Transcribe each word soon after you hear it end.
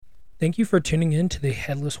Thank you for tuning in to the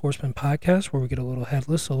Headless Horsemen podcast, where we get a little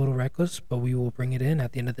headless, a little reckless, but we will bring it in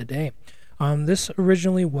at the end of the day. This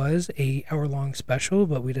originally was a hour-long special,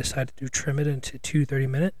 but we decided to trim it into two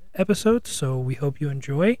 30-minute episodes, so we hope you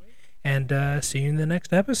enjoy, and see you in the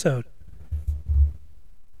next episode.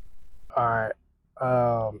 All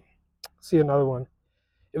right. See another one.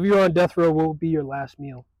 If you're on death row, what would be your last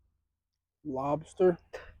meal? Lobster.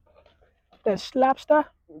 That's lobster.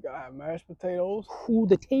 We got mashed potatoes. Ooh,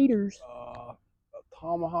 the taters. A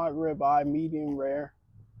tomahawk ribeye, medium rare.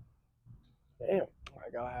 Damn. I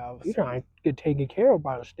gotta have. You're trying to get taken care of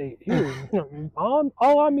by the state. Here, all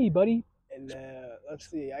on me, buddy. And let's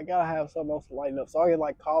see. I gotta have something else to lighten up. So I get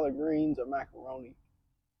like collard greens or macaroni.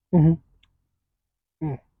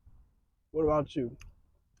 What about you?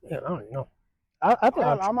 Yeah, I don't even know.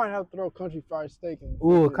 I might have to throw country fried steak in.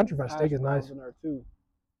 Ooh, country fried steak is nice. In there too.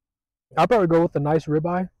 I'll probably go with a nice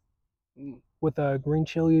ribeye with green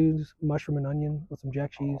chilies, mushroom and onion with some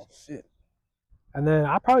jack cheese. Oh, shit. And then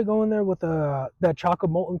I'll probably go in there with that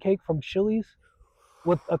chocolate molten cake from Chili's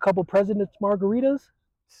with a couple President's margaritas.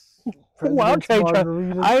 I ain't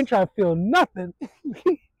trying to feel nothing.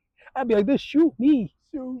 I'd be like, this shoot me.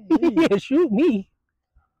 Shoot me. Yeah, shoot me.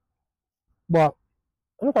 But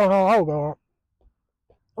I don't know how I'll go.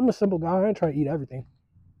 I'm a simple guy. I ain't trying to eat everything.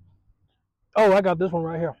 Oh, I got this one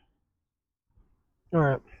right here. All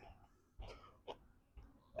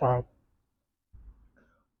right.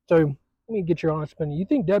 So let me get your honest opinion. You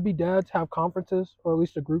think deadbeat dads have conferences or at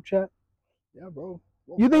least a group chat? Yeah, bro.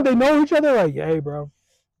 You think they know each other? Like, hey, bro.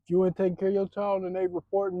 If you ain't taking care of your child and they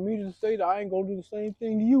reporting me to the state, I ain't gonna do the same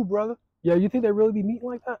thing to you, brother. Yeah, you think they really be meeting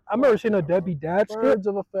like that? I've never seen a deadbeat dad Birds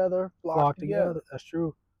of a feather flock together. That's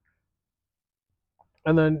true.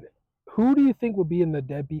 And then, who do you think would be in the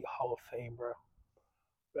deadbeat Hall of Fame, bro?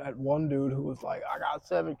 That one dude who was like, I got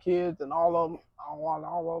 7 kids and all of them, I want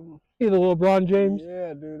all of them. Either LeBron James?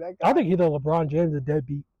 Yeah, dude. That guy, I think either LeBron James or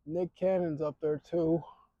deadbeat. Nick Cannon's up there too.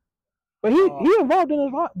 But he involved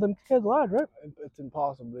in them kids' lives, right? It's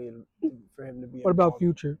impossible for him to be. What about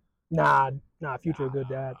Future? Nah, Future a good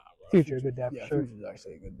dad. Future a good dad for sure. Future's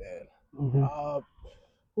actually a good dad. Mm-hmm.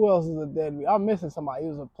 Who else is a deadbeat? I'm missing somebody. He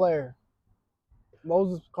was a player.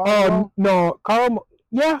 Moses Carl. No, Carl.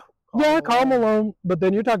 Yeah, Karl Malone. But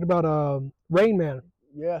then you're talking about Rain Man.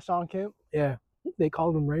 Yeah, Sean Kemp. Yeah, they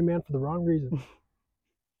called him Rain Man for the wrong reason.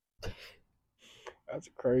 That's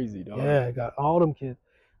crazy, dog. Yeah, got all them kids.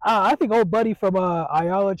 I think old buddy from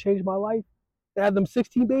Ayala changed my life. They had them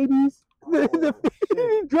 16 babies. He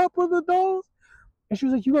dropped one of the dolls. And she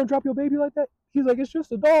was like, you gonna drop your baby like that? He's like, it's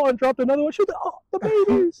just a doll, and dropped another one. She was like, oh, the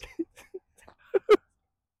babies.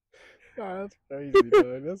 God, that's crazy,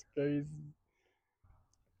 dog. That's crazy.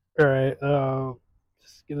 All right,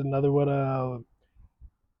 just get another one.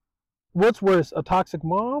 What's worse, a toxic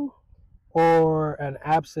mom or an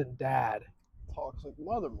absent dad? Toxic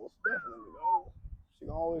mother, most definitely, dog. She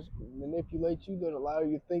can always manipulate you to allow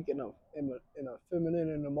you to think in a feminine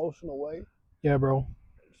and emotional way. Yeah, bro.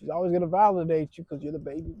 She's always gonna validate you because you're the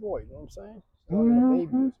baby boy. You know what I'm saying? She's always Mm-hmm. the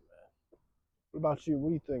baby, man. What about you? What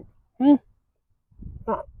do you think?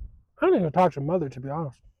 I think a toxic mother, to be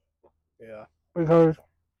honest. Yeah. Because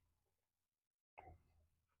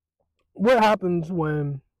what happens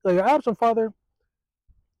when, like, an absent father,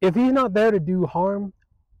 if he's not there to do harm,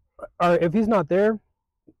 or if he's not there,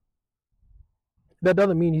 that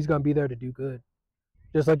doesn't mean he's going to be there to do good.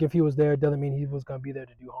 Just like if he was there, it doesn't mean he was going to be there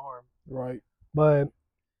to do harm. Right. But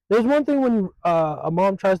there's one thing when a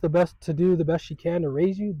mom tries to do the best she can to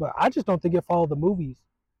raise you, but I just don't think it followed the movies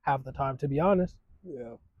half the time, to be honest.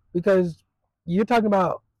 Yeah. Because you're talking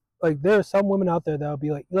about, like, there are some women out there that'll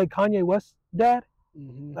be like Kanye West's dad.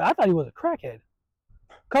 Mm-hmm. I thought he was a crackhead.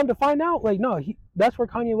 Come to find out, like, no, that's where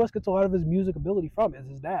Kanye West gets a lot of his music ability from, is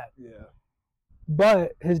his dad. Yeah.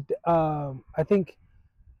 But I think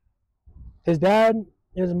his dad and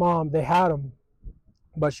his mom, they had him,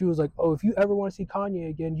 but she was like, oh, if you ever want to see Kanye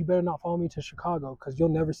again, you better not follow me to Chicago because you'll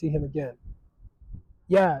never see him again.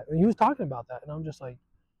 Yeah, and he was talking about that, and I'm just like,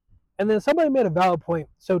 and then somebody made a valid point.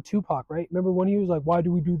 So Tupac, right? Remember when he was like, why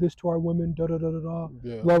do we do this to our women? Da da da da da.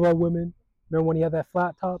 Yeah. Love our women. Remember when he had that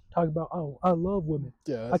flat top talking about, oh, I love women.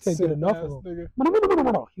 Yeah. I can't get enough of them.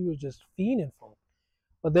 He was just fiending for them.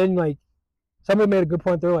 But then, like, somebody made a good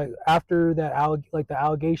point. They're like, after that, the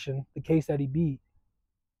allegation, the case that he beat,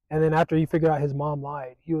 and then after he figured out his mom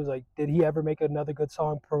lied, he was like, did he ever make another good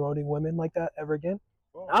song promoting women like that ever again?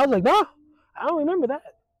 Oh. I was like, no, I don't remember that.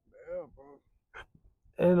 Yeah, bro.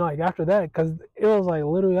 And like after that, because it was like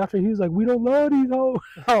literally after he was like, we don't love these hoes.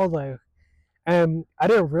 I was like, and I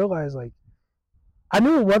didn't realize, like, I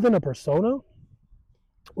knew it wasn't a persona,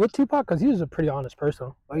 with Tupac, because he was a pretty honest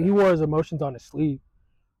person. Like he wore his emotions on his sleeve,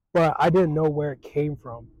 but I didn't know where it came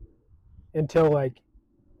from until like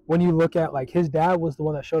when you look at like his dad was the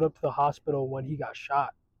one that showed up to the hospital when he got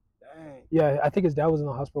shot. Dang. Yeah, I think his dad was in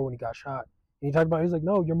the hospital when he got shot. And he talked about, he's like,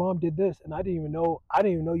 no, your mom did this, and I didn't even know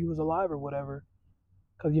you was alive or whatever.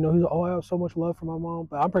 Because he's like, oh, I have so much love for my mom,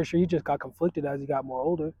 but I'm pretty sure he just got conflicted as he got more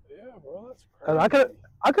older. Yeah, bro, that's Because crazy.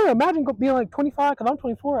 I could imagine being like 25, because I'm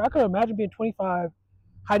 24. I could imagine being 25,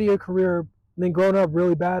 height of your career, and then growing up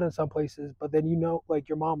really bad in some places, but then like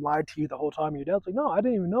your mom lied to you the whole time. And your dad's like, no, I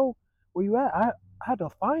didn't even know where you at. I had to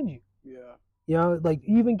find you. Yeah. You know, like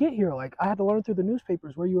you even get here, like I had to learn through the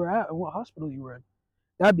newspapers where you were at and what hospital you were in.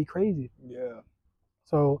 That'd be crazy. Yeah.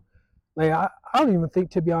 So, like, I don't even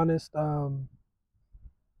think, to be honest,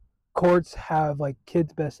 courts have like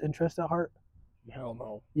kids' best interest at heart. Hell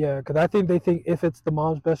no. Yeah, because I think they think if it's the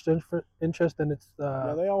mom's best interest, then it's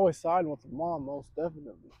Yeah, they always side with the mom, most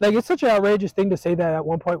definitely. like it's such an outrageous thing to say that at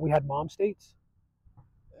one point we had mom states.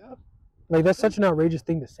 Yeah. Like that's such an outrageous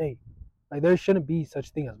thing to say. Like there shouldn't be such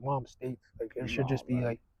thing as mom states. Like it should just be man.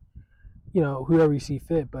 like, whoever you see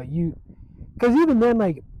fit. But because even then,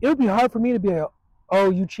 like it would be hard for me to be like, oh,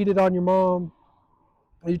 you cheated on your mom,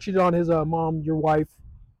 you cheated on his mom, your wife.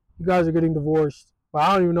 You guys are getting divorced. But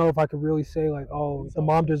I don't even know if I could really say like, oh, the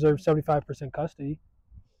mom deserves 75% custody,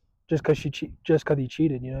 just because he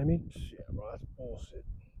cheated. You know what I mean? Shit, bro, that's bullshit.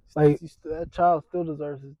 Like that child still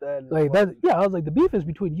deserves his dad. like that. Yeah, I was like, the beef is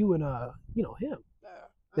between you and him. Yeah,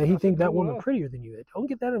 That he think that woman prettier than you. Don't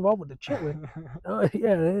get that involved with the chitlin.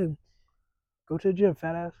 Yeah, go to the gym,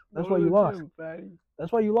 fat ass. That's why you lost. Gym,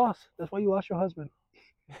 that's why you lost. That's why you lost your husband.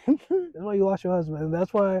 That's why you lost your husband, and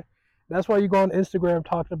that's why you go on Instagram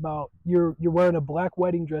talking about you're wearing a black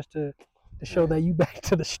wedding dress to show that you back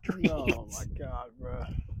to the streets. Oh my god, bro,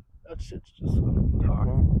 that shit's just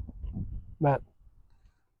so But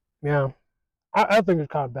yeah, I think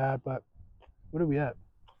it's kind of bad. But what are we at?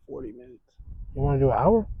 40 minutes. You want to do an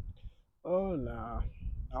hour? Oh nah,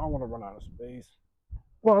 I don't want to run out of space.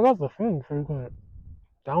 Well, I got the thing, so you can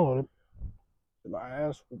download it. If I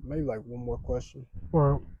ask maybe like one more question. All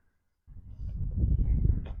right.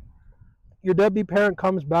 Your deadbeat parent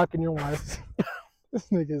comes back in your life. This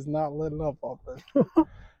nigga's not letting up off that.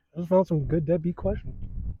 I just found some good deadbeat questions.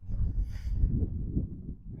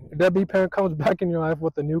 Your deadbeat parent comes back in your life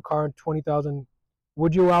with a new car and 20,000.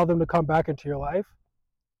 Would you allow them to come back into your life?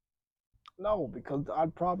 No, because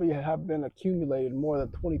I'd probably have been accumulated more than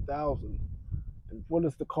 20,000. And what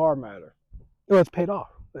does the car matter? No, it's paid off.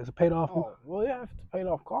 It's a paid off. Oh, well, yeah, if it's a paid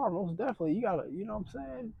off car, most definitely. You gotta, you know what I'm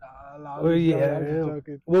saying? Well, yeah, I'm just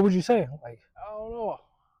joking. What would you say? Like, I don't know.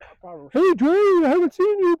 hey, Dre, I haven't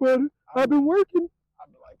seen you, but I've been working.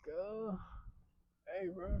 I'd be like, hey,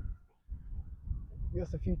 bro. I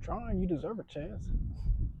guess if you're trying, you deserve a chance.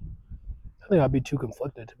 I think I'd be too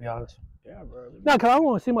conflicted, to be honest. Yeah, bro. No, because I don't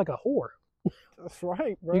want to seem like a whore. That's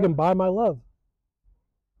right, bro. You can buy my love.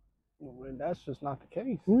 Well, that's just not the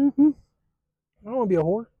case. Mm-hmm. I don't want to be a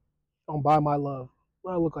whore. I don't buy my love.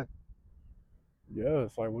 What do I look like? Yeah,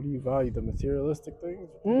 it's like, what do you value? The materialistic things?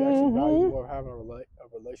 Or do you actually value more having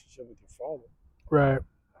a relationship with your father? Right.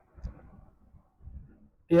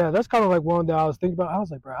 Yeah, that's kind of like one that I was thinking about. I was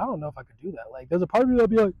like, bro, I don't know if I could do that. Like, there's a part of me that'll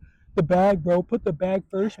be like, the bag, bro, put the bag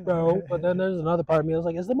first, bro. But then there's another part of me that's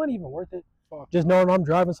like, is the money even worth it? Just knowing I'm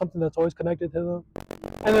driving something that's always connected to them.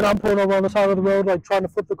 And then I'm pulling over on the side of the road, like trying to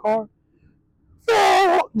flip the car.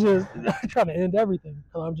 Just trying to end everything.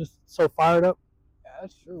 Because I'm just so fired up. Yeah,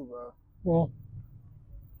 that's true, bro. Well,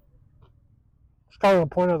 it's kind of a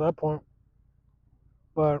point at that point.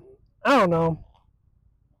 But I don't know.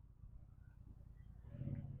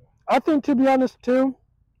 I think, to be honest, too,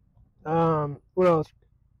 what else?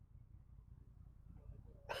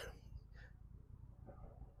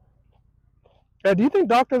 Yeah, do you think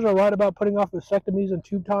doctors are right about putting off vasectomies and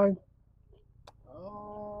tube tying?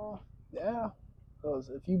 Yeah. Because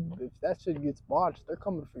if that shit gets botched, they're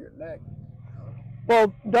coming for your neck.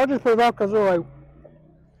 Well, doctors put it off because they're like,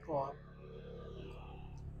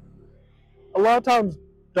 a lot of times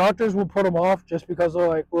doctors will put them off just because they're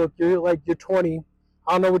like, look, you're 20.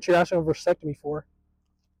 I don't know what you're asking a vasectomy for.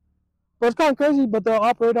 But it's kind of crazy, but they'll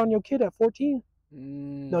operate on your kid at 14.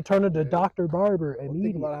 They'll turn into Dr. Barber immediately.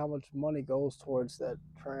 Think about how much money goes towards that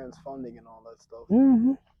trans funding and all that stuff.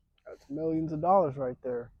 Mm-hmm. That's millions of dollars right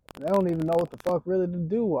there. They don't even know what the fuck really to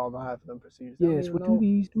do on half of them procedures. Yes, what do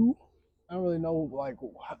these do? I don't really know like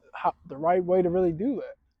how the right way to really do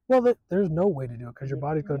that. Well, there's no way to do it because your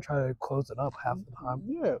body's going to try to close it up half the time.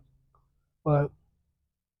 Yeah. But,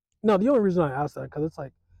 no, the only reason I asked that, because it's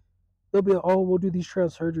like, they'll be like, oh, we'll do these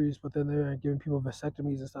trans surgeries, but then they're giving people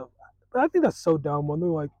vasectomies and stuff. I think that's so dumb when they're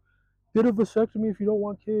like, get a vasectomy if you don't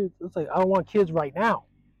want kids. It's like, I don't want kids right now.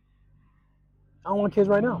 I don't want kids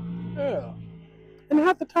right now. Yeah. And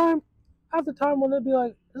half the time when they'd be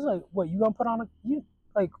like, it's like, what, you gonna put on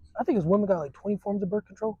I think it's women got like 20 forms of birth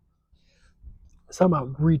control. Some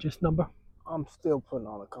outrageous number. I'm still putting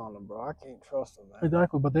on a condom, bro. I can't trust them, man.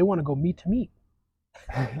 Exactly, but they want to go meat to meat.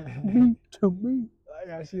 Meat to meat.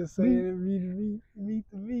 Like I should say it, meat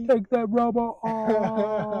to meat. Take that rubber I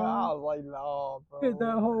off. was like, no, bro. Get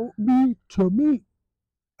that whole meat to meat.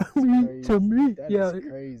 Meat to meat. That yeah, is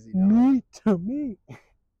crazy. Meat to meat.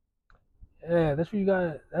 Yeah, that's what you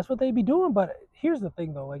got. That's what they be doing. But here's the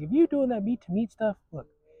thing, though. Like, if you doing that meat to meat stuff, look,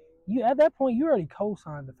 you at that point you already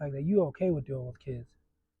co-signed the fact that you okay with dealing with kids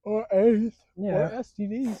or AIDS, yeah, or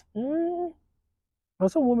STDs. Well,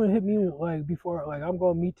 some woman hit me like before, like I'm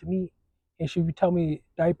going meat to meat, and she would tell me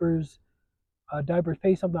diapers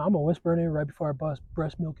pay something. I'm gonna whisper in it right before I bust.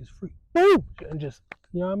 Breast milk is free. Boom, and just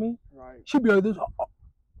you know what I mean. Right. She'd be like this.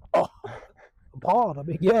 Appalled. I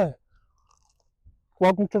mean, yeah.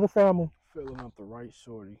 Welcome to the family. Filling up the right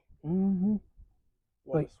shorty. Mm-hmm.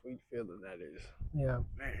 What a sweet feeling that is. Yeah.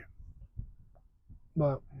 Man.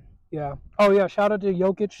 But yeah. Oh yeah. Shout out to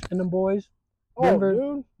Jokic and them boys. Denver,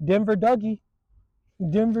 dude. Denver Dougie.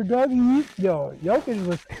 Yo, Jokic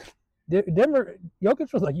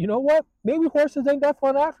was like, you know what? Maybe horses ain't that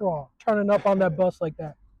fun after all. Turning up on that bus like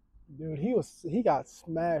that. Dude, he got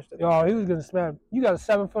smashed. Yo, he was gonna smash. You got a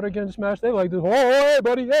 7-footer getting smashed. They like this. Oh, hey,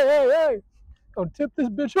 buddy. Hey. Don't tip this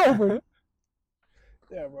bitch over.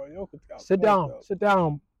 Yeah, bro. Jokic got Sit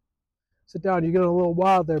down. You're getting a little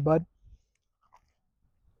wild there, bud.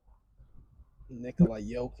 Nikola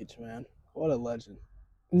Jokic, man. What a legend.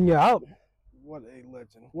 Yeah. What a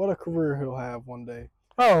legend. What a career he'll have one day.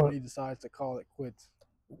 Oh. When he decides to call it quits.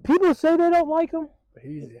 People say they don't like him. But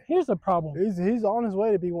here's the problem. He's on his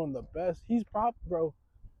way to be one of the best. He's probably, bro.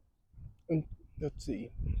 And let's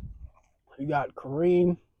see. You got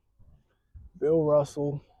Kareem, Bill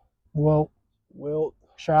Russell, Wilt,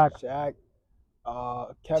 Shaq,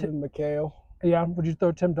 Kevin McHale. Yeah, would you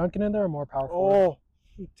throw Tim Duncan in there or more powerful? Oh,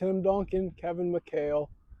 Tim Duncan, Kevin McHale,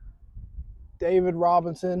 David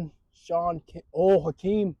Robinson,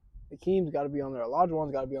 Hakeem. Hakeem's got to be on there. Elijah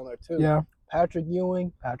one's got to be on there too. Yeah. Patrick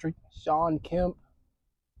Ewing, Sean Kemp.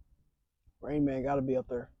 Rain Man got to be up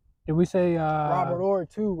there. Did we say Robert Horry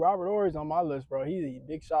too? Robert Horry's on my list, bro. He's a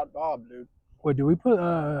big shot Bob, dude. Wait, did we put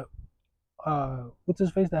what's his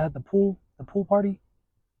face that had the pool party?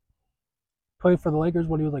 Played for the Lakers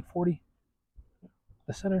when he was like 40.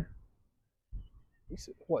 The center. You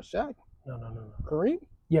said what? Shaq? No. Kareem?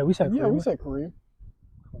 Yeah, we said Kareem. Yeah, we said Kareem.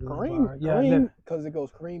 Kareem, because it goes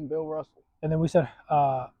Kareem, Bill Russell. And then we said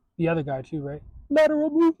the other guy too, right? Lateral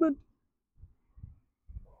movement.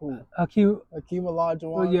 Who? Hakeem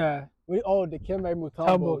Olajuwon. Well, yeah. Dikembe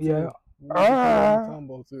Mutombo. Yeah.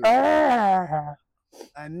 Mutombo too.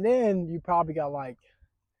 And then you probably got like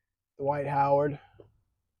Dwight Howard.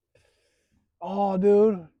 Oh,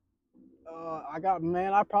 dude. I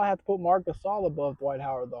probably have to put Marc Gasol above Dwight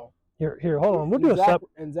Howard though. Here, hold on. We'll do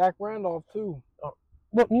and Zach Randolph too.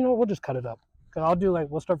 Well, we'll just cut it up. Cause I'll do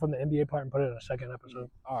we'll start from the NBA part and put it in a second episode.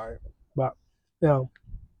 All right. But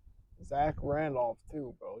Zach Randolph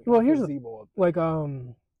too, bro. Well, here's would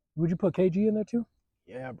you put KG in there too?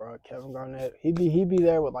 Yeah, bro. Kevin Garnett. He'd be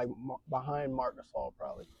there with behind Marc Gasol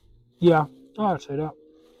probably. Yeah, I'd say that.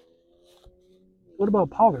 What about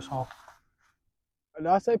Paul Gasol? Did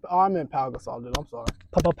I say? Oh, I meant Pau Gasol, dude. I'm sorry.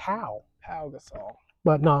 Pau Gasol.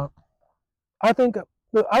 But no, I think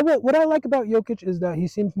what I like about Jokic is that he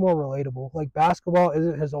seems more relatable. Like basketball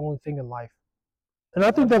isn't his only thing in life, and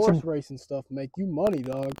I think that's horse racing stuff make you money,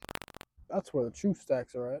 dog. That's where the true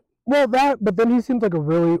stacks are at. Well, but then he seems like a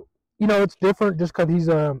really, it's different just because he's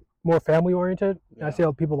more family oriented. Yeah. I see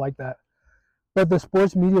how people like that, but the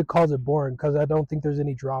sports media calls it boring because I don't think there's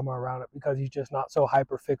any drama around it because he's just not so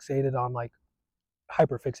hyper fixated,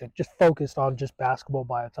 just focused on just basketball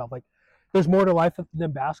by itself. Like, there's more to life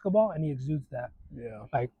than basketball, and he exudes that. Yeah.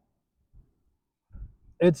 I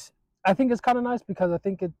think it's kind of nice because I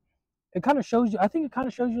think it kind of shows you. I think it kind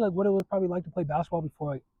of shows you what it was probably like to play basketball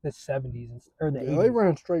before the 70s or the 80s. They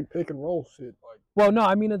ran straight pick and roll shit. Well, no,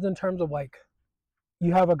 I mean it's in terms of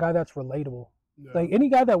you have a guy that's relatable. Yeah. Any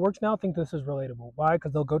guy that works now thinks this is relatable. Why?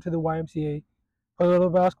 Because they'll go to the YMCA, play a little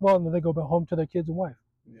basketball, and then they go back home to their kids and wife.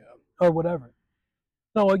 Yeah. Or whatever.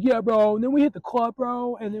 No, yeah, bro. And then we hit the club,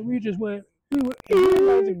 bro. And then we just went. Can you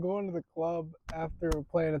imagine going to the club after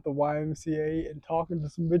playing at the YMCA and talking to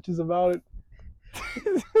some bitches about it?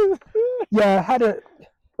 Yeah, I had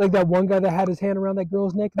that one guy that had his hand around that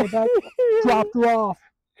girl's neck in the back,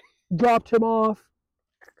 dropped him off.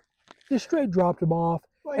 Just straight dropped him off.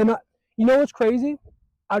 Like, And you know what's crazy?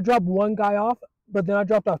 I dropped one guy off, but then I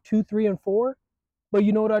dropped off 2, 3, and 4. But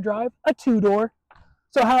you know what I drive? A 2-door.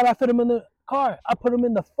 So how did I fit him in the car? I put him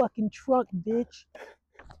in the fucking trunk, bitch.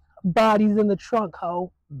 Bodies in the trunk,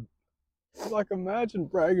 ho. like imagine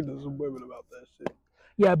bragging to some women about that shit.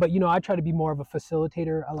 Yeah, but I try to be more of a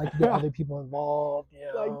facilitator. I like to get other people involved.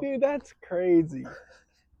 Like, dude, that's crazy.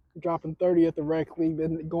 Dropping 30 at the rec league,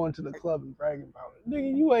 then going to the club and bragging about it.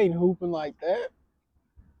 Nigga, you ain't hooping like that.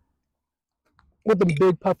 With the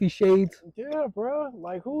big puffy shades. Yeah, bro.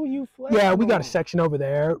 Like, who you flexing Yeah, we got a on? section over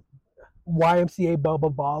there. YMCA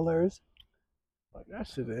Bubba Ballers. Like, that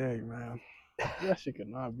shit, hey, man. That shit could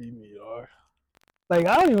not be me, dog. Like,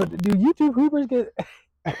 I don't even, do YouTube Hoopers get,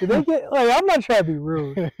 do they get, like, I'm not trying to be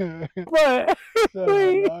rude, but,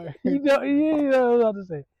 you know what I was about to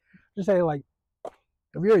say. Just say, like,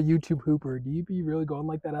 if you're a YouTube Hooper, do you be really going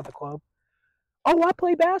like that at the club? Oh, I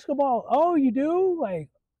play basketball. Oh, you do? Like,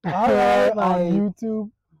 all right, on like,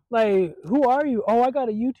 YouTube. like, who are you? Oh, I got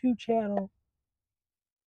a YouTube channel.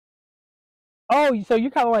 Oh, so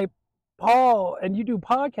you're kind of like Paul and you do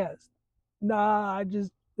podcasts. Nah, I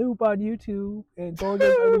just hoop on YouTube and go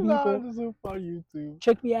against other people. Nah, just hoop on YouTube.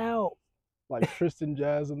 Check me out. Like Tristan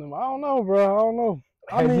Jazz and them. I don't know, bro. I don't know.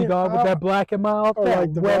 Has he gone with that black and mild? Or That like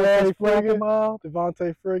wet ass Devontae black and Frigga. mild?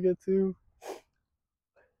 Devontae Frigga, too.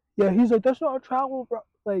 Yeah, he's like, that's not travel, bro.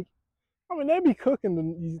 Like, I mean, they be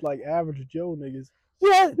cooking these, like, average Joe niggas.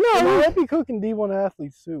 yeah, no, They be cooking D1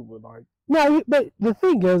 athletes, too, but, like. no, but the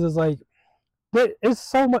thing is like, it's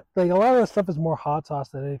so much, like, a lot of that stuff is more hot sauce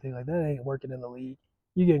than anything. Like, that ain't working in the league.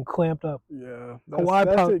 You getting clamped up. Yeah, Kawhi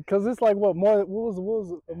that's Powell- it. Because it's like what was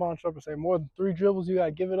Amon Shumpert saying? More than 3 dribbles, you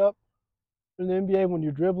gotta give it up. In the NBA, when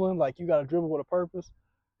you're dribbling, like you gotta dribble with a purpose.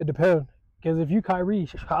 It depends. Because if you Kyrie,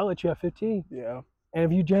 I'll let you have 15. Yeah, And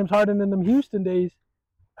if you James Harden in them Houston days,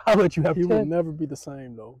 I'll let you have he 10. would never be the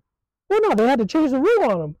same though. Well, no, they had to change the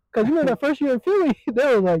rule on him. Because you know that first year in Philly, they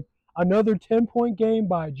were like, another 10-point game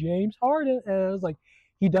by James Harden. And it was like,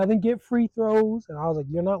 he doesn't get free throws. And I was like,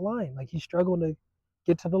 you're not lying. Like, he's struggling to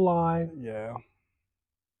get to the line Yeah,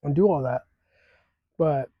 and do all that.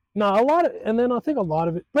 But no, and then I think a lot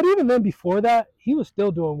of it, but even then before that, he was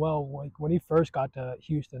still doing well, like when he first got to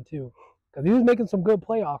Houston too. Because he was making some good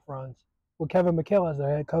playoff runs with Kevin McHale as their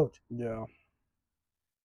head coach. yeah.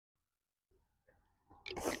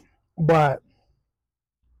 But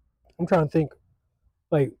I'm trying to think,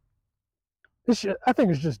 like, I think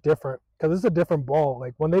it's just different because it's a different ball.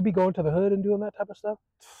 Like when they be going to the hood and doing that type of stuff.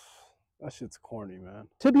 That shit's corny, man.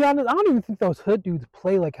 To be honest, I don't even think those hood dudes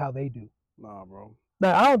play like how they do. Nah, bro.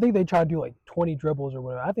 Like, I don't think they try to do like 20 dribbles or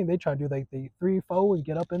whatever. I think they try to do like the 3-4 and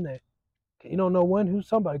get up in there. You don't know who's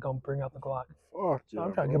somebody gonna bring out the Glock. Fuck So yeah,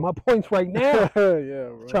 I'm trying to bro. get my points right now. Yeah,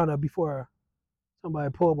 bro. Trying to before somebody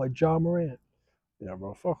pull up like John Morant. Yeah,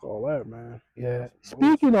 bro. Fuck all that, man. Yeah. That's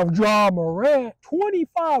Speaking of John Morant,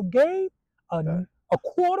 25 games, a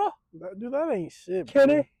quarter. Dude, that ain't shit, bro.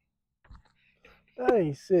 Kenny. That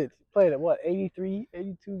ain't shit. Played at what, 83,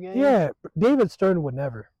 82 games? Yeah, David Stern would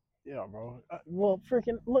never. Yeah, bro. Well,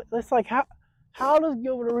 freaking look. It's like how does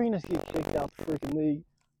Gilbert Arenas get kicked out the freaking league?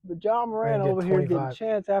 But John Morant get over here getting 25.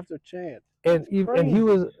 chance after chance. And he crazy.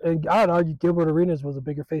 was, and I'd argue Gilbert Arenas was a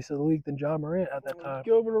bigger face of the league than John Morant at that time.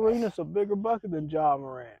 Gilbert Arenas a bigger bucket than John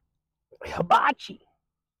Morant. Hibachi,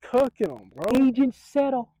 Cooking him, bro. Agent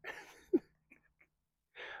Settle.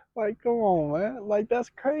 Like, come on, man. Like, that's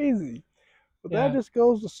crazy. But Yeah. that just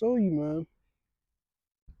goes to show you, man.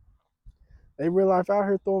 They real life out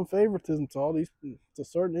here throwing favoritism to all these to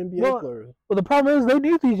certain NBA players. Well, the problem is they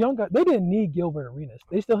need these young guys. They didn't need Gilbert Arenas.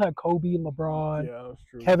 They still had Kobe and LeBron, Yeah, that's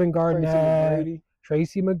true. Kevin Garnett,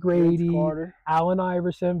 Tracy Vince McGrady, Carter. Allen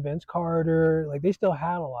Iverson, Vince Carter. Like, they still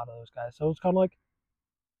had a lot of those guys. So it's kind of like,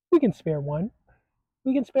 we can spare one.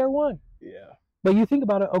 We can spare one. Yeah. But you think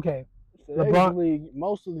about it, okay. Today's LeBron- league,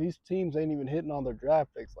 most of these teams ain't even hitting on their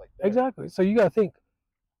draft picks like that. Exactly. So you got to think,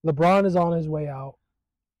 LeBron is on his way out.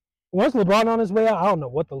 Once LeBron on his way out, I don't know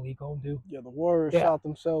what the league gonna do. Yeah, the Warriors Yeah. shot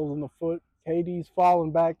themselves in the foot. KD's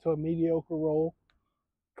falling back to a mediocre role.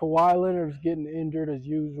 Kawhi Leonard's getting injured as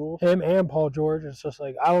usual. Him and Paul George. It's just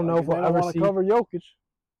like, I don't know if They we'll don't ever want see. to cover Jokic.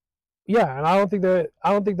 Yeah, and I don't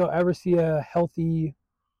think they'll ever see a healthy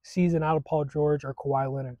season out of Paul George or Kawhi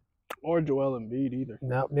Leonard. Or Joel Embiid either.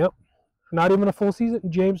 No, yep. Not even a full season.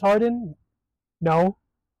 James Harden, no.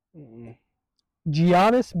 Mm-mm.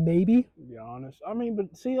 Giannis, maybe. To be honest, I mean,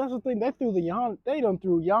 but see, that's the thing. They done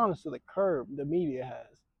threw Giannis to the curb. The media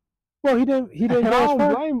has. Well, he didn't. He didn't And go I as don't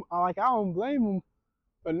far. blame. I don't blame him.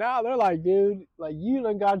 But now they're like, dude, like you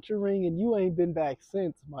done got your ring and you ain't been back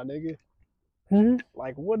since, my nigga. Mhm.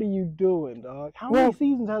 Like, what are you doing, dog? How many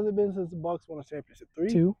seasons has it been since the Bucks won a championship?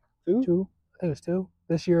 Two. Two? I think it was 2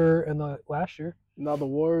 this year and the last year. Now the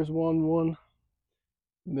Warriors won one.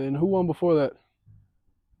 Then who won before that?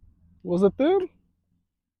 Was it them?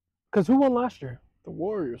 Because who won last year? The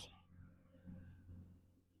Warriors.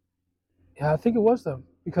 Yeah, I think it was them.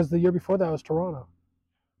 Because the year before that was Toronto.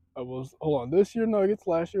 Hold on. This year Nuggets,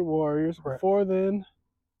 last year Warriors. Correct. Before then,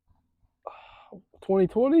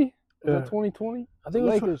 2020? Was that 2020? I think the it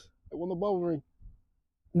was Lakers. They won the bubble ring.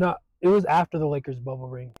 No, it was after the Lakers bubble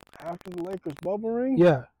ring. After the Lakers bubble ring?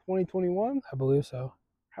 Yeah. 2021? I believe so.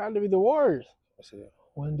 Had to be the Warriors. Let's see.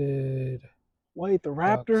 When did... Wait, the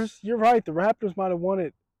Raptors? Bucks. You're right. The Raptors might have won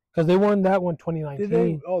it. Because they won that one 2019. Did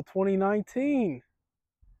they? Oh, 2019.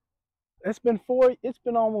 It's been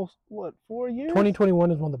almost, 4 years?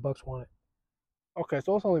 2021 is when the Bucks won it. Okay,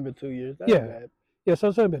 so it's only been 2 years. That's yeah. Bad. Yeah, so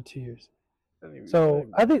it's only been 2 years. So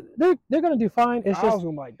I think they're gonna do fine. It's just I was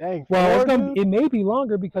gonna be like, dang. Well, it may be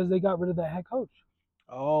longer because they got rid of that head coach.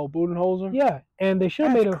 Oh, Budenholzer. Yeah, and they should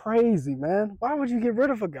have made a crazy, man. Why would you get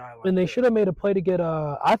rid of a guy like that? And they should have made a play to get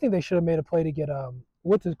I think they should have made a play to get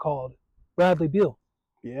what's it called? Bradley Beal.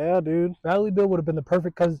 Yeah, dude. Bradley Beal would have been the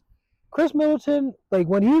perfect because Chris Middleton, like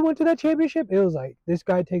when he went to that championship, it was like this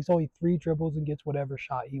guy takes only 3 dribbles and gets whatever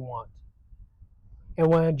shot he wants. And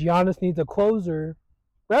when Giannis needs a closer,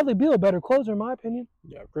 Bradley Beal a better closer in my opinion.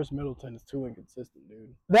 Yeah, Chris Middleton is too inconsistent,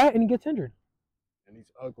 dude. That and he gets injured. And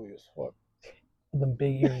he's ugly as fuck. Them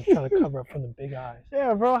big earrings trying to cover up from the big eyes.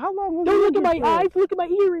 Yeah, bro. How long was Don't look at my eyes, look at my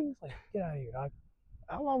earrings. Like, get out of here, dog.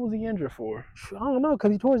 How long was he injured for? I don't know,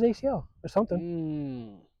 because he tore his ACL or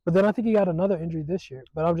something. But then I think he got another injury this year.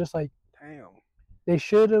 But I'm just like, damn. They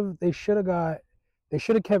should have tried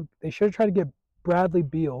to get Bradley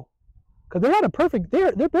Beal. Because they had a perfect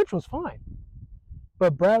their bench was fine.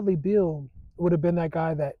 But Bradley Beal would have been that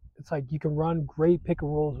guy that it's like you can run great pick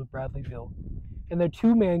and rolls with Bradley Beal. And their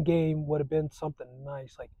 2-man game would have been something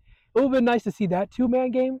nice. Like it would have been nice to see that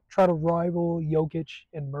 2-man game try to rival Jokic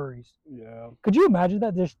and Murray's. Yeah. Could you imagine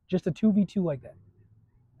that? There's just a 2v2 like that.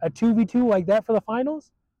 A 2v2 like that for the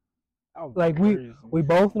finals? Like we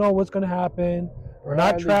both know what's gonna happen. We're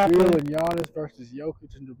not trapping. Beal and Giannis versus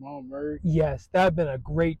Jokic and Jamal Murray. Yes, that'd been a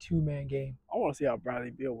great 2-man game. I want to see how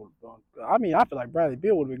Bradley Beal would have gone. I mean, I feel like Bradley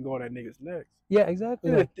Beal would have been going at niggas next. Yeah,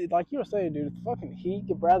 exactly. Dude, like you were saying, dude, the fucking Heat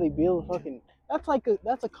get Bradley Beal fucking.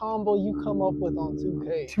 That's a combo you come up with on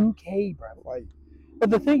 2K. 2K, bro. Like, but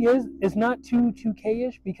the thing is, it's not too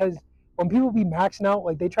 2K-ish because when people be maxing out,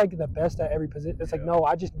 like they try to get the best at every position. It's like, no,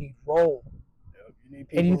 I just need roll.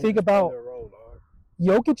 And you think about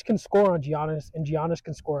Jokic can score on Giannis, and Giannis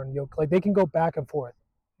can score on Jokic. Like they can go back and forth.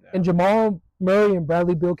 Yeah. And Jamal Murray and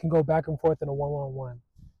Bradley Beal can go back and forth in a 1-on-1.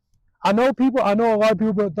 I know a lot of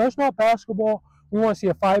people, but that's not basketball. We want to see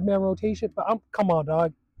a 5-man rotation. But come on,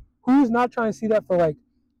 dog. Who's not trying to see that for like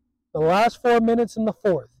the last 4 minutes in the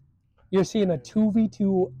fourth? You're seeing a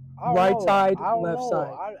 2v2 right side, left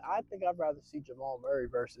side. I think I'd rather see Jamal Murray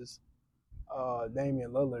versus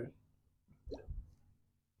Damian Lillard.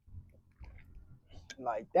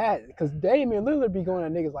 Like that, because Damian Lillard be going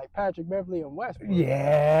at niggas like Patrick Beverly and Westbrook.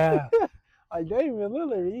 Yeah. Like Damian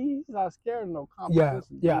Lillard, he's not scared of no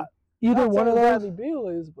competition. Yeah. Either one of those. Bradley Beal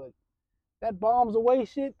is, but that bombs away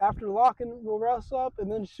shit after locking Russ up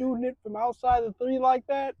and then shooting it from outside the 3 like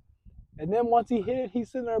that. And then once he hit it, he's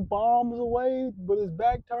sitting there bombs away with his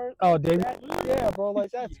back turned. Oh, Damian. Yeah, bro, like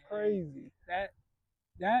that's crazy. That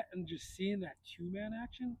and just seeing that 2-man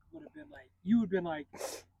action would have been like, you would have been like,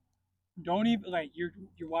 don't even like you're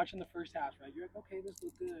watching the first half, right? You're like, okay, this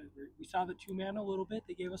looks good. We saw the 2-man a little bit.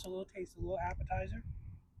 They gave us a little taste, a little appetizer,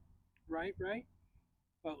 right?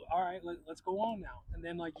 But all right, let's go on now. And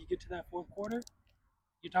then like you get to that fourth quarter,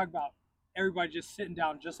 you talk about everybody just sitting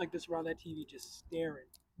down, just like this around that TV, just staring.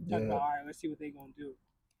 Talk about all right, let's see what they gonna do.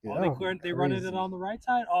 Yeah, they running it on the right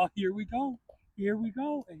side. Oh, here we go,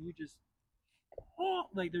 and you just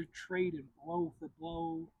like they're trading blow for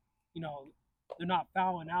blow, you know. They're not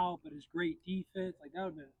fouling out, but it's great defense. Like that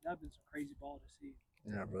would have been some crazy ball to see.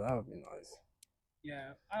 Yeah, but that would be nice.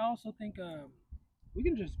 Yeah, I also think we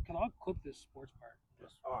can just I'll clip this sports part,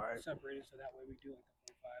 just separate it so that way we do like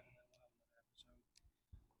the 45 and then we'll have another episode.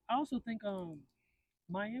 I also think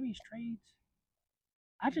Miami's trades.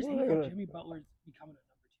 I just hate how Jimmy Butler's becoming a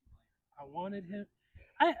number 2 player. I wanted him.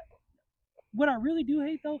 What I really do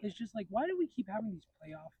hate though is just like why do we keep having these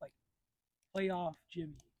playoff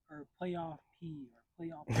Jimmy or playoff P or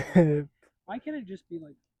playoff? Why can't it just be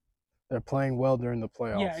like they're playing well during the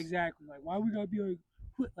playoffs? Yeah, exactly. Like why we gotta be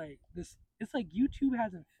like this? It's like YouTube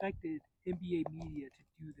has infected NBA media to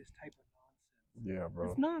do this type of nonsense. Yeah, bro.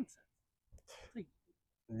 It's nonsense. It's like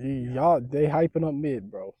Y'all, they hyping up mid,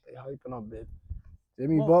 bro. They hyping up mid.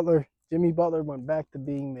 Jimmy Well- Butler went back to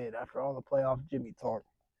being mid after all the playoff Jimmy talk.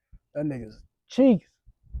 That nigga's cheeks.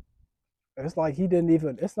 It's like he didn't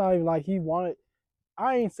even. It's not even like he wanted.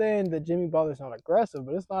 I ain't saying that Jimmy Butler's not aggressive,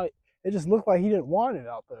 but it's not. It just looked like he didn't want it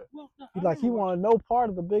out there. Well, no, He wanted no part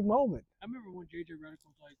of the big moment. I remember when JJ Redick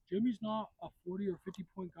was like, Jimmy's not a 40 or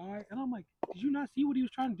 50-point guy. And I'm like, did you not see what he was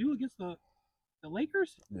trying to do against the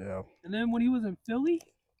Lakers? Yeah. And then when he was in Philly,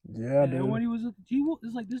 Yeah, and dude. when he was at the T-Wolves,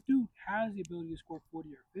 it's like this dude has the ability to score 40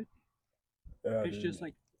 or 50. Yeah, It's dude. just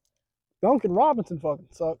like Duncan Robinson fucking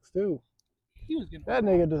sucks too. he was getting That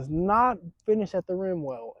nigga does not finish at the rim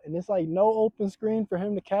well, and it's like no open screen for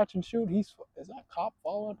him to catch and shoot. Is that cop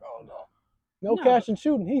falling? Oh no, no catch and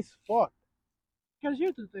shooting. He's fucked. Because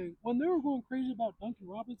here's the thing: when they were going crazy about Duncan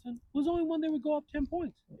Robinson, it was only when they would go up 10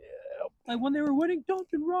 points. Yeah. Like when they were winning,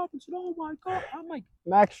 Duncan Robinson. Oh my god! I'm like,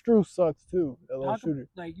 Max Strus sucks too. That little shooter.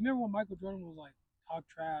 like you remember when Michael Jordan was like, talk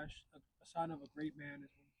trash. A sign of a great man is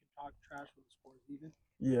when you can talk trash when the score is even.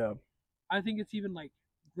 Yeah. I think it's even like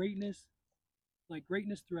greatness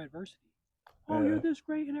through adversity. Oh, Yeah. you're this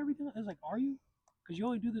great and everything. It's like, are you? Because you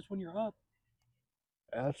only do this when you're up.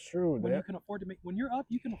 That's true. When you can afford to make. When you're up,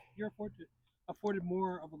 you're afforded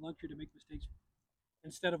more of a luxury to make mistakes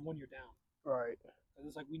instead of when you're down. Right.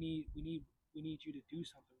 It's like we need you to do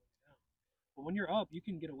something when you're down. But when you're up, you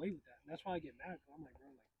can get away with that. And that's why I get mad. I'm like, bro,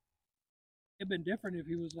 like it'd been different if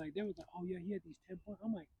he was like, they was like, oh yeah, he had these 10 points.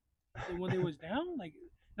 I'm like, and when they was down, like,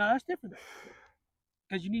 no, that's different.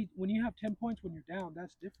 Because when you have 10 points when you're down,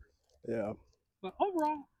 that's different. Yeah. But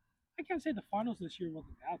overall, I can't say the finals this year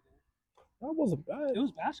wasn't bad though. That wasn't bad. It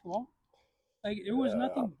was basketball. Like there was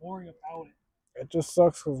nothing boring about it. It just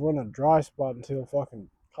sucks because we're in a dry spot until fucking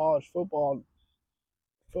college football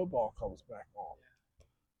comes back on.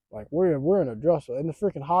 Like we're in a dry spot, and the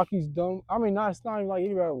freaking hockey's done. I mean, it's not even like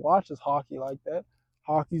anybody watches hockey like that.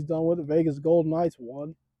 Hockey's done with it. Vegas Golden Knights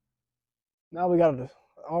won. Now we gotta.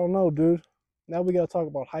 I don't know, dude. Now we gotta talk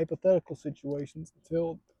about hypothetical situations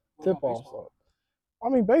until tip-off starts. I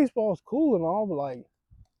mean, baseball's cool and all, but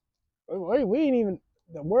like, we ain't even.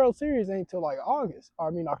 The World Series ain't till like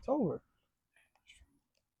October.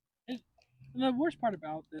 And the worst part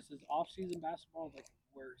about this is off-season basketball is like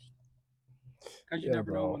the worst. Because you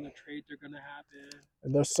never know when the trades are going to happen.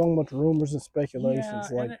 And there's so much rumors and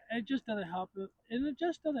speculations. Yeah, and it just doesn't help. And it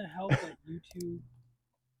just doesn't help that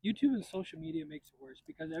YouTube and social media makes it worse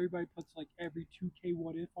because everybody puts like every 2K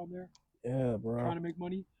what if on there. Yeah, bro. Trying to make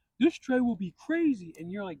money. This trade will be crazy.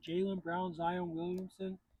 And you're like Jaylen Brown, Zion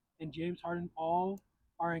Williamson, and James Harden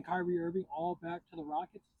and Kyrie Irving all back to the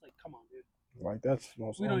Rockets. It's like, come on, dude. Like that's the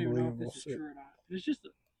most we don't even know if unbelievable this is shit. true or not. It's just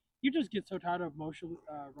you just get so tired of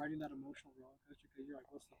writing that emotional roller coaster because you're like,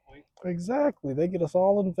 what's the point? Exactly. They get us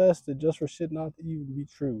all invested just for shit not to even be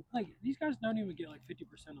true. Like these guys don't even get like 50%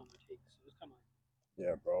 on their takes, so it's kind of like.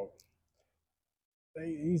 Yeah, bro.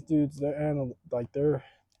 These dudes, they're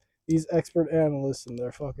these expert analysts and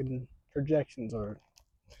their fucking projections are.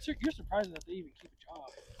 You're surprised that they even keep a job.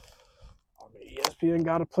 I mean, ESPN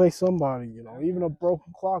got to play somebody, you know. Even a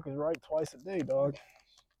broken clock is right twice a day, dog.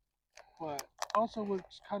 But also,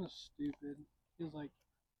 what's kind of stupid is like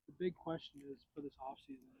the big question is for this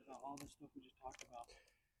offseason about all the stuff we just talked about.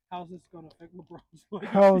 How's this going to affect LeBron's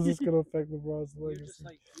legacy? How is this going to affect LeBron's legacy? You're just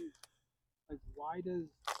like, dude, like why does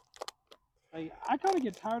like I kind of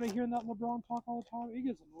get tired of hearing that LeBron talk all the time. It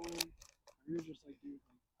gets annoying. You're just like, dude,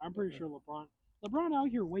 I'm pretty sure LeBron out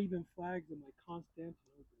here waving flags in like Constantinople.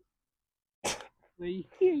 Like,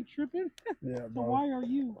 he ain't tripping. Yeah, So bro. why are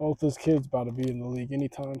you? Both his kids about to be in the league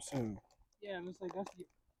anytime soon. Yeah, and it's like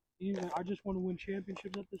I just want to win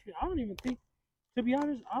championships at this rate. I don't even think, to be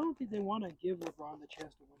honest, I don't think they want to give LeBron the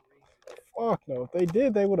chance to win rings. Fuck no. If they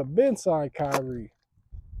did, they would have been signed Kyrie.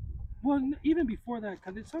 Well, even before that,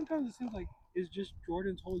 because sometimes it seems like it's just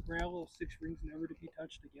Jordan's holy grail of 6 rings never to be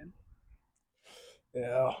touched again.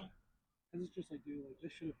 Yeah. Because it's just like, dude, like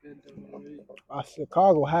this should have been done already.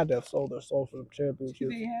 Chicago had to have sold their soul for the championship.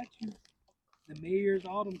 They had to. The mayors,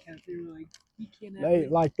 all them cats, they were like, he can't have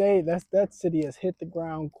that city has hit the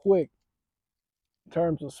ground quick in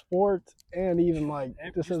terms of sports and even like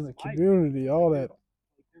just as a community, all that.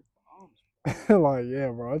 Like they're bombs. Like, yeah,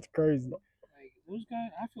 bro, it's crazy. Like those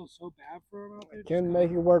guys, I feel so bad for them out there. Can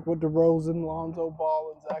make it work with DeRozan, Lonzo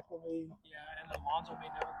Ball, and Zach LaVine. Yeah, and then Lonzo may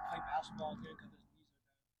never play basketball again because his knees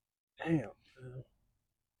are bad. Damn.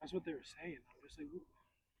 That's what they were saying. I'm just like,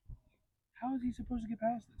 how is he supposed to get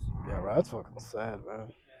past this? Yeah, bro, that's fucking sad, man.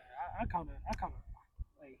 Yeah, I kind of, like,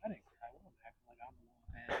 I didn't cry. I wasn't acting like I'm the one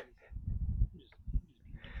bad.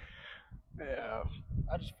 Yeah.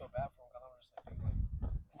 I just feel bad for him. I was just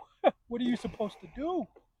like, what are you supposed to do?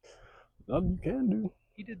 Nothing you can do.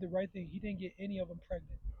 He did the right thing. He didn't get any of them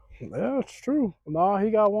pregnant. Yeah, it's true. Nah,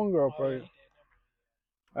 he got one girl Oh, yeah, pregnant.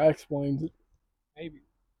 he did. That explains it. Maybe.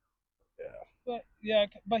 Yeah.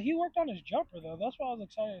 But he worked on his jumper though. That's why I was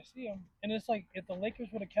excited to see him. And it's like if the Lakers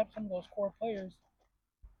would have kept some of those core players,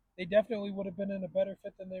 they definitely would have been in a better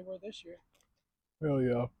fit than they were this year. Hell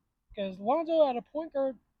yeah. Because Lonzo at a point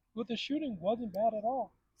guard with the shooting wasn't bad at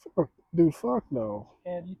all. Fuck no.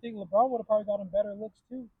 And you think LeBron would have probably gotten better looks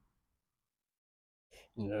too.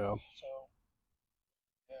 Yeah. So,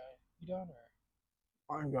 yeah, you done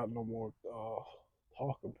or I ain't got no more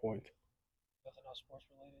talking points. nothing else sports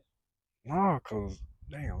related? Nah, cause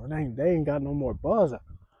damn, they ain't got no more buzz.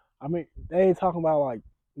 I mean, they ain't talking about like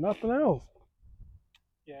nothing else.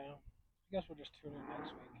 Yeah, I guess we'll just tune in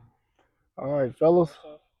next week. All right, fellas.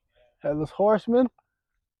 Stuff. Headless Horsemen,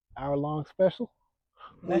 hour-long special.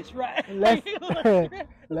 Let's ride. Let's ride.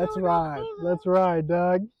 Let's ride,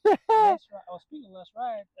 Doug. Let's ride. Oh, speaking of let's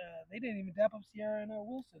ride, they didn't even dap up Sierra and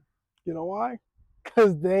Wilson. You know why?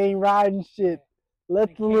 Cause they ain't riding shit.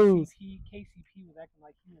 Let's and lose. KCP was acting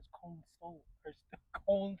like he was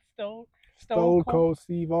Stone Stone Cold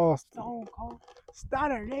Steve Austin. Stone Cold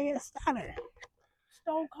Stunner, nigga, stunner.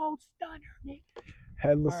 Stone Cold Stunner, nigga.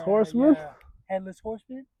 Headless Horsemen. Yeah. Headless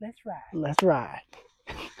Horsemen, let's ride. Let's ride.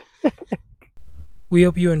 We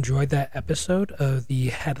hope you enjoyed that episode of the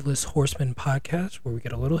Headless Horsemen podcast, where we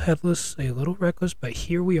get a little headless, a little reckless, but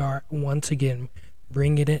here we are once again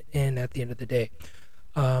bringing it in at the end of the day.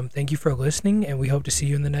 Thank you for listening, and we hope to see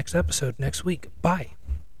you in the next episode next week. Bye.